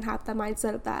time. You can't have the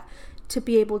mindset of that to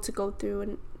be able to go through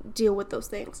and deal with those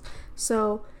things.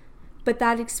 So, but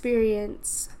that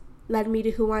experience led me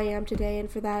to who I am today, and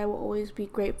for that I will always be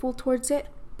grateful towards it.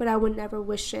 But I would never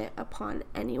wish it upon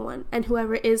anyone. And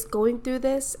whoever is going through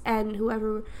this and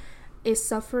whoever is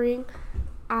suffering,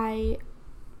 I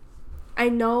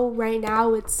know right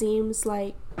now it seems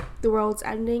like the world's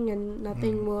ending and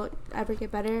nothing will ever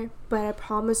get better, but I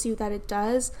promise you that it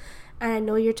does. And I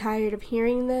know you're tired of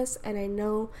hearing this, and I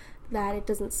know that it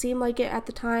doesn't seem like it at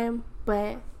the time,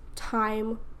 but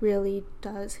time really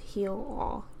does heal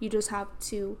all. You just have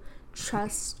to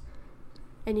trust,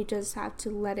 and you just have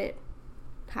to let it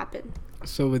happen.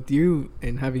 So with you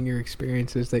and having your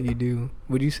experiences that you do,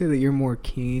 would you say that you're more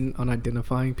keen on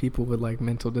identifying people with, like,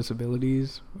 mental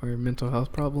disabilities or mental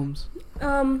health problems?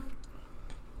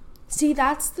 See,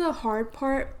 that's the hard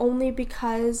part, only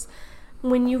because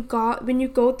when you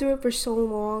go through it for so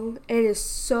long, it is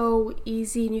so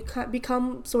easy, and you can't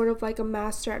become sort of like a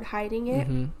master at hiding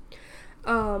it.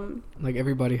 Like,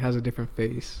 everybody has a different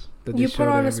face that you they put show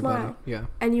on to a everybody. smile, yeah,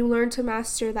 and you learn to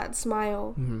master that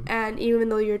smile, and even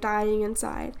though you're dying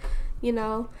inside, you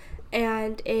know,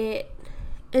 and it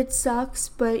sucks,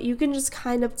 but you can just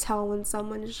kind of tell when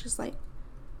someone is just like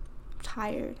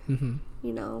tired, you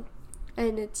know,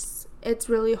 and it's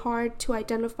really hard to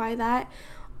identify that,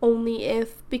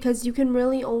 because you can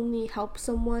really only help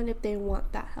someone if they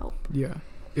want that help. Yeah,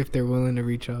 if they're willing to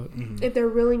reach out. If they're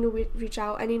willing to reach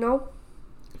out. And, you know,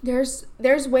 there's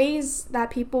ways that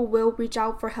people will reach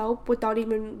out for help without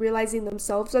even realizing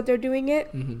themselves that they're doing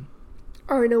it,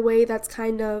 or in a way that's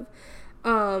kind of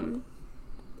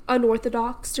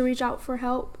unorthodox to reach out for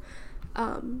help.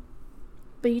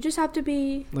 But you just have to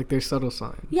be, like, there's subtle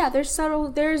signs. Yeah, there's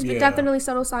definitely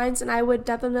subtle signs, and I would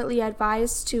definitely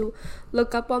advise to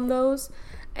look up on those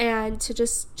and to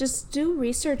just do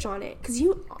research on it,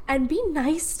 and be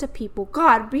nice to people.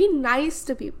 God, be nice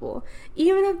to people,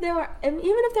 even if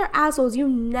they're assholes. You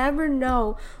never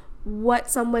know what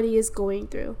somebody is going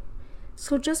through,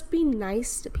 so just be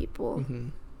nice to people.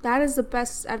 That is the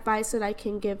best advice that I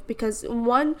can give, because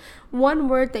one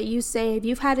word that you say, if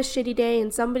you've had a shitty day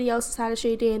and somebody else has had a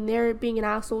shitty day and they're being an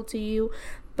asshole to you,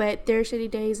 but their shitty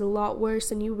day is a lot worse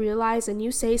than you realize, and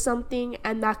you say something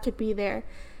and that could be their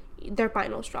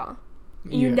final straw.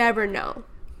 You never know.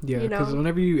 Yeah, because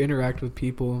whenever you interact with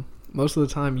people, most of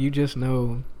the time you just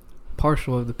know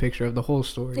partial of the picture of the whole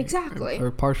story. Exactly.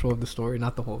 Or partial of the story,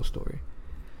 not the whole story.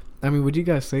 I mean, would you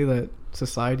guys say that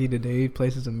society today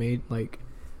places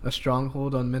a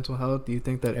stronghold on mental health? Do you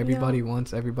think that everybody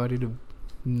wants everybody to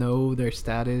know their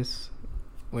status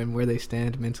where they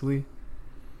stand mentally?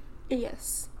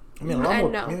 Yes. I mean,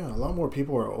 a lot more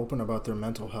people are open about their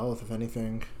mental health, if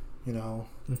anything,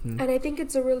 And I think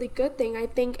it's a really good thing. I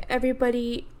think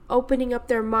everybody opening up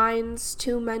their minds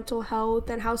to mental health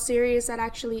and how serious that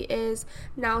actually is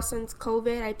now since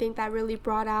COVID, I think that really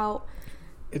brought out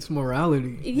it's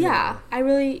morality. I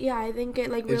think it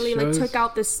really took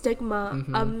out the stigma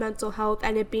of mental health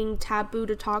and it being taboo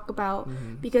to talk about,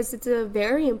 because it's a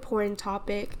very important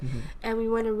topic, and we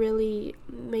want to really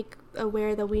make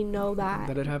aware that we know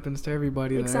that it happens to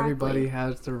everybody. Exactly. That everybody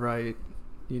has the right,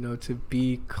 to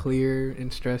be clear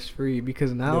and stress free,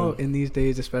 because now in these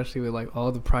days, especially with like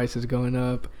all the prices going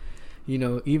up,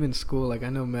 even school, like I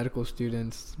know medical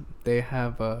students, they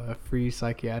have a free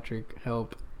psychiatric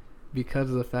help because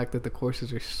of the fact that the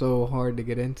courses are so hard to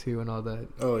get into and all that.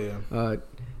 Oh yeah.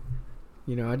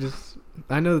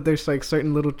 I know that there's like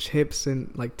certain little tips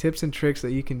and tricks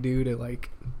that you can do to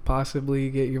like possibly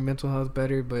get your mental health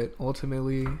better, but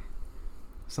ultimately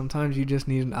sometimes you just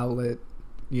need an outlet,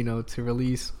 to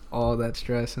release all that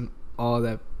stress and all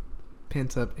that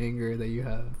pent up anger that you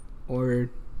have, or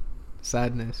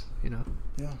sadness,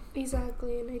 Yeah.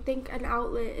 Exactly. And I think an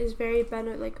outlet is very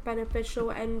beneficial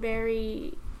and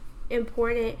very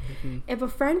important. If a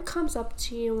friend comes up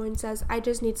to you and says, I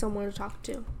just need someone to talk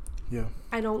to,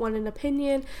 I don't want an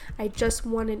opinion, I just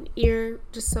want an ear,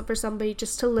 just for somebody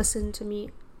just to listen to me,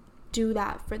 do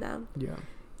that for them. You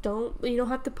don't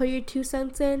have to put your 2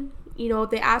 cents in. If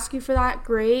they ask you for that,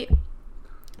 great,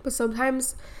 but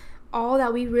sometimes all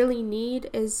that we really need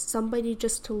is somebody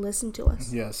just to listen to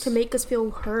us, to make us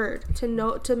feel heard,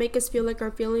 to make us feel like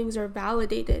our feelings are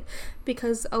validated,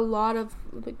 because a lot of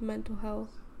mental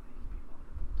health,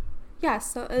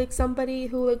 so somebody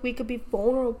who we could be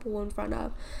vulnerable in front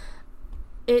of,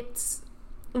 it's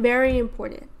very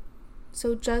important.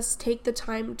 So just take the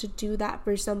time to do that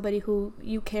for somebody who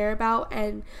you care about,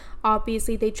 and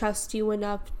obviously they trust you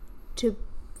enough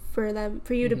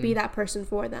for you to be that person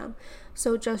for them.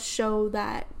 So just show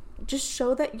that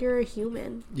you're a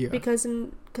human, because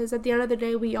at the end of the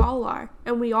day we all are,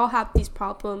 and we all have these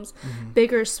problems,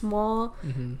 big or small,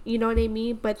 you know what I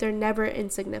mean, but they're never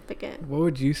insignificant. What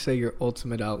would you say your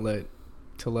ultimate outlet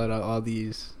to let out all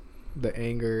the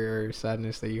anger or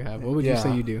sadness that you have? What would you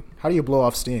say you do? How do you blow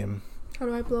off steam? How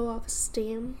do I blow off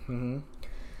steam?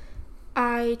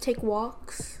 I take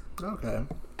walks. Okay.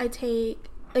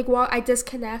 I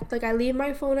disconnect. I leave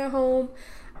my phone at home.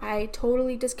 I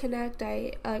totally disconnect.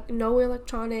 I no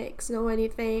electronics, no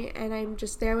anything, and I'm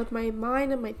just there with my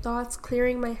mind and my thoughts,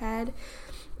 clearing my head.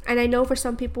 And I know for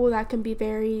some people that can be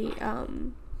very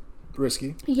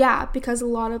risky. Yeah, because a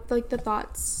lot of the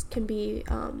thoughts can be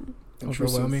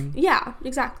overwhelming. Yeah,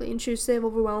 exactly. Intrusive,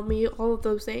 overwhelming, all of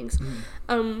those things.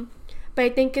 But I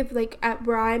think if at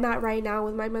where I'm at right now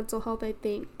with my mental health, I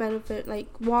think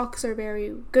walks are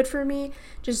very good for me,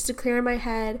 just to clear my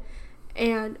head,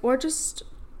 or just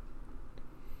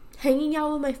hanging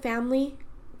out with my family,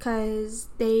 because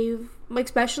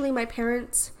especially my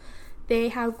parents, they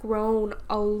have grown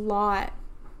a lot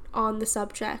on the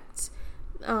subject.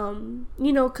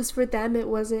 Because for them it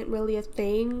wasn't really a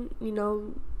thing.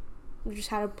 You just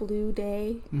had a blue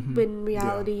day, but in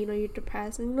reality, you're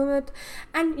depressed, and that,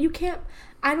 and you can't.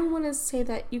 I don't want to say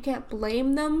that you can't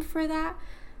blame them for that,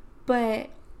 but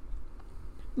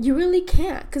you really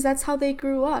can't, because that's how they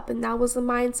grew up, and that was the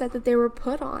mindset that they were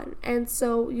put on. And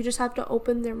so you just have to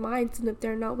open their minds, and if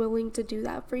they're not willing to do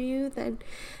that for you, then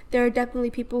there are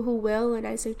definitely people who will, and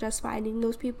I suggest finding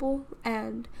those people.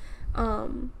 And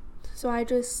so I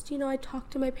just I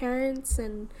talk to my parents,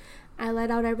 and I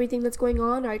let out everything that's going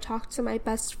on, or I talk to my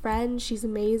best friend. She's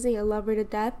amazing. I love her to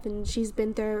death, and she's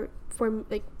been there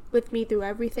with me through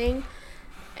everything,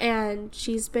 and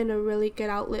she's been a really good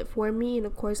outlet for me, and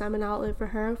of course I'm an outlet for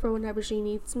her for whenever she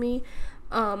needs me.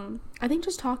 I think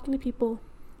just talking to people,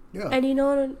 and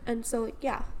and so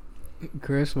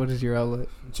Chris, what is your outlet?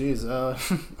 Jeez,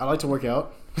 I like to work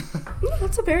out.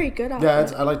 That's a very good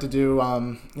outlet. I like to do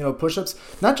push-ups,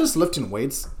 not just lifting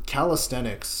weights,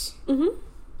 calisthenics,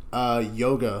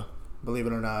 yoga, believe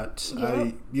it or not. Yeah.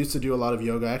 I used to do a lot of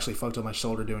yoga. I actually fucked up my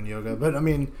shoulder doing yoga. But, I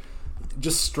mean,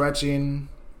 just stretching,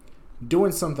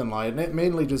 doing something light,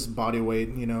 mainly just body weight,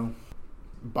 you know.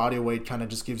 Body weight kind of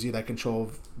just gives you that control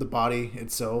of the body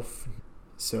itself.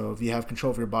 So if you have control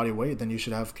of your body weight, then you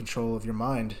should have control of your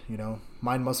mind, you know.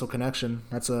 Mind-muscle connection.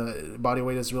 Body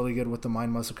weight is really good with the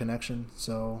mind-muscle connection.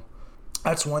 So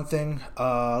that's one thing.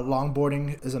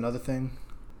 Longboarding is another thing.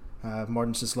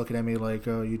 Martin's just looking at me like,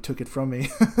 oh, you took it from me.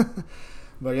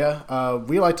 But yeah,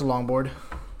 we like to longboard.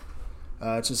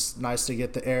 It's just nice to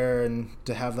get the air and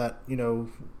to have that, you know,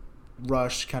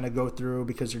 rush kind of go through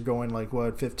because you're going like,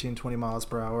 what, 15, 20 miles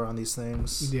per hour on these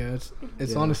things. Yeah,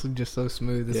 it's honestly just so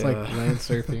smooth. It's like land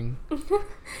surfing.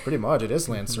 Pretty much, it is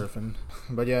land surfing.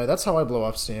 But yeah, that's how I blow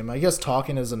off steam. I guess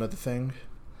talking is another thing.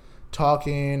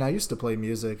 I used to play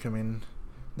music. I mean,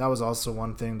 that was also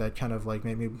one thing that kind of like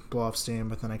made me blow off steam,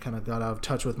 but then I kind of got out of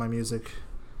touch with my music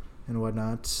and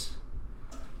whatnot.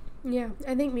 Yeah,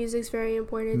 I think music's very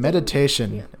important.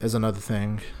 Meditation is another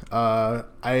thing. I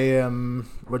am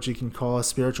what you can call a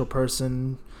spiritual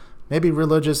person, maybe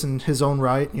religious in his own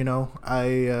right, you know.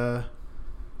 I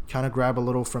kind of grab a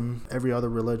little from every other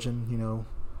religion, you know.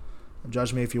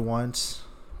 Judge me if you want,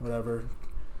 whatever.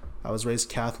 I was raised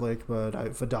Catholic, but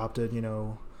I've adopted, you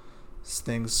know,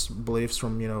 beliefs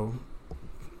from, you know,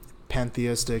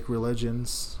 pantheistic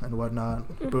religions and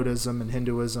whatnot, Buddhism and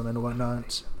Hinduism and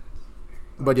whatnot.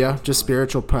 But yeah, just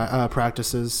spiritual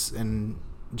practices in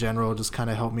general just kind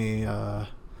of help me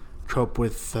cope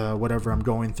with whatever I'm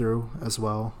going through as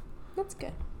well. That's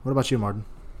good. What about you, Martin?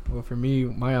 Well, for me,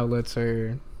 my outlets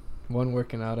are, one,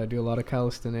 working out. I do a lot of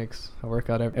calisthenics. I work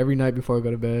out every night before I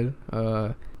go to bed.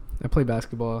 I play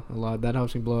basketball a lot. That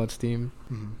helps me blow out steam.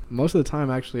 Mm-hmm. Most of the time,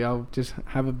 actually, I'll just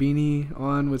have a beanie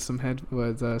on with some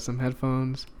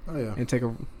headphones. Oh yeah. And take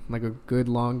a good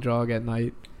long jog at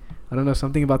night. I don't know,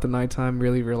 something about the nighttime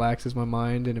really relaxes my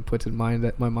mind and it puts my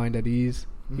mind at ease.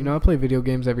 Mm-hmm. You know, I play video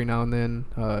games every now and then,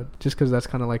 just because that's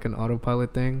kind of like an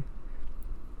autopilot thing.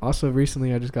 Also,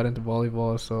 recently I just got into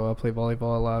volleyball, so I play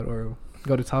volleyball a lot, or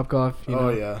go to Topgolf. You know,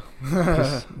 yeah.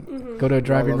 Just go to a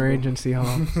driving range and see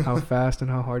how fast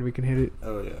and how hard we can hit it.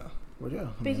 Oh yeah. Well, yeah.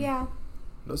 But yeah.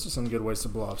 Those are some good ways to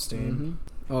blow off steam.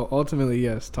 Mm-hmm. Oh, ultimately,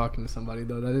 yes, talking to somebody,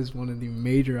 though. That is one of the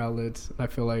major outlets. I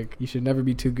feel like you should never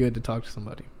be too good to talk to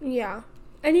somebody. Yeah.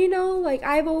 And you know, like,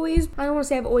 I don't want to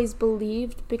say I've always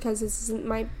believed, because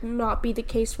might not be the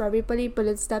case for everybody, but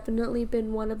it's definitely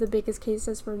been one of the biggest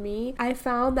cases for me. I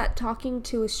found that talking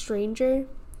to a stranger,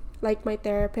 like my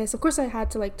therapist, of course I had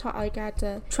to I had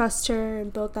to trust her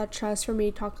and build that trust for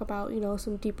me to talk about, you know,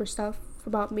 some deeper stuff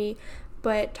about me.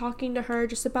 But talking to her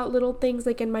just about little things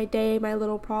like in my day, my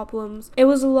little problems, it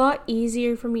was a lot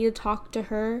easier for me to talk to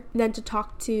her than to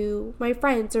talk to my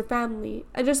friends or family.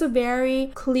 And just a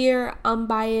very clear,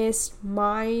 unbiased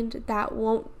mind that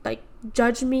won't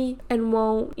judge me and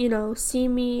won't, you know, see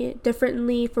me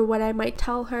differently for what I might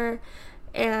tell her.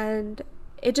 And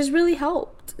it just really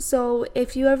helped. So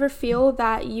if you ever feel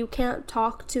that you can't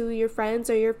talk to your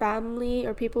friends or your family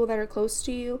or people that are close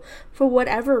to you for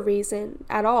whatever reason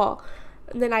at all,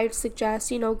 then I'd suggest,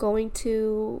 you know, going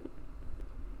to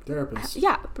therapist.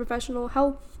 Yeah, professional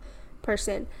health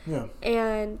person. Yeah.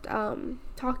 And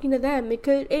talking to them.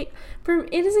 It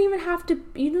doesn't even have to,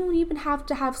 you don't even have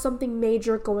to have something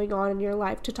major going on in your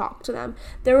life to talk to them.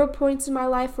 There were points in my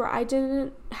life where I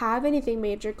didn't have anything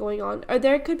major going on, or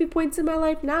there could be points in my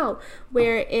life now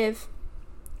where if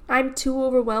I'm too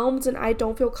overwhelmed and I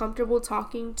don't feel comfortable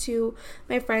talking to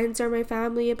my friends or my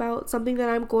family about something that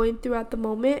I'm going through at the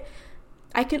moment,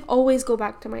 I can always go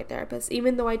back to my therapist,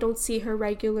 even though I don't see her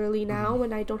regularly now,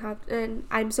 and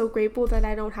I'm so grateful that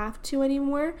I don't have to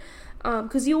anymore,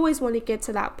 because you always want to get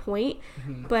to that point,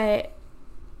 but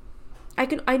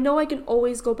I know I can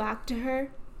always go back to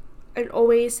her and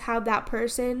always have that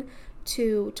person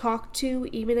to talk to,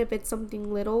 even if it's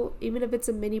something little, even if it's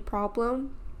a mini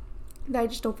problem that I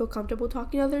just don't feel comfortable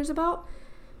talking to others about.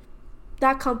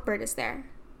 That comfort is there.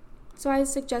 So I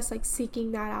suggest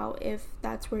seeking that out if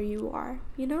that's where you are,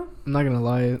 you know? I'm not gonna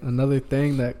lie, another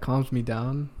thing that calms me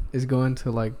down is going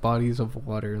to bodies of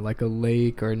water, like a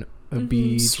lake or a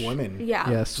beach. Swimming.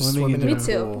 Yeah, swimming. Me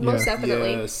too, most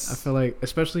definitely. Yes. I feel like,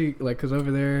 especially because over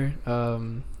there,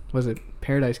 was it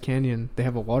Paradise Canyon? They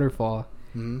have a waterfall,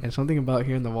 and something about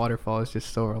hearing the waterfall is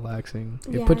just so relaxing.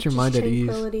 It puts your mind at ease.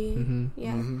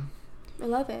 Yeah. I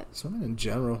love it. Swimming in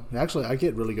general. Actually, I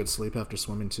get really good sleep after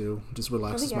swimming too. Just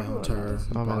relaxes my whole entire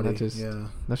body. Man, that's just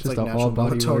It's an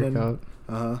all-body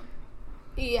workout.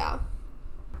 Yeah.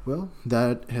 Well,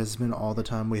 that has been all the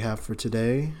time we have for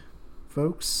today,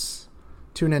 folks.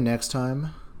 Tune in next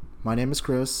time. My name is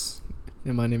Chris.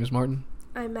 And my name is Martin.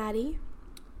 I'm Maddie.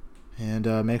 And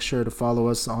make sure to follow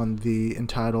us on the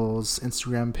Entitles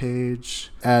Instagram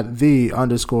page at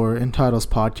 _Entitles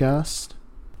podcast.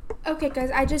 Okay,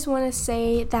 guys, I just want to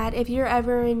say that if you're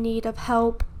ever in need of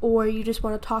help or you just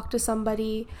want to talk to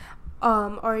somebody,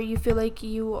 or you feel like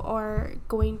you are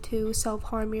going to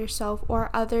self-harm yourself or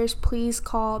others, please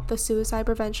call the Suicide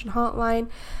Prevention Hotline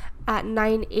at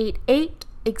 988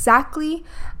 exactly.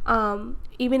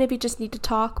 Even if you just need to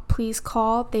talk, please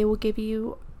call. They will give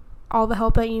you all the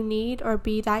help that you need or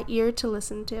be that ear to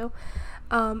listen to.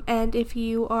 And if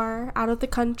you are out of the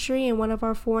country and one of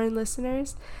our foreign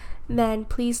listeners, then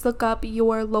please look up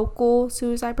your local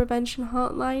suicide prevention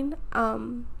hotline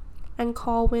and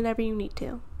call whenever you need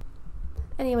to.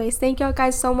 Anyways, thank y'all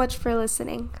guys so much for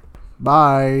listening.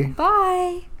 Bye.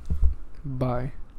 Bye. Bye.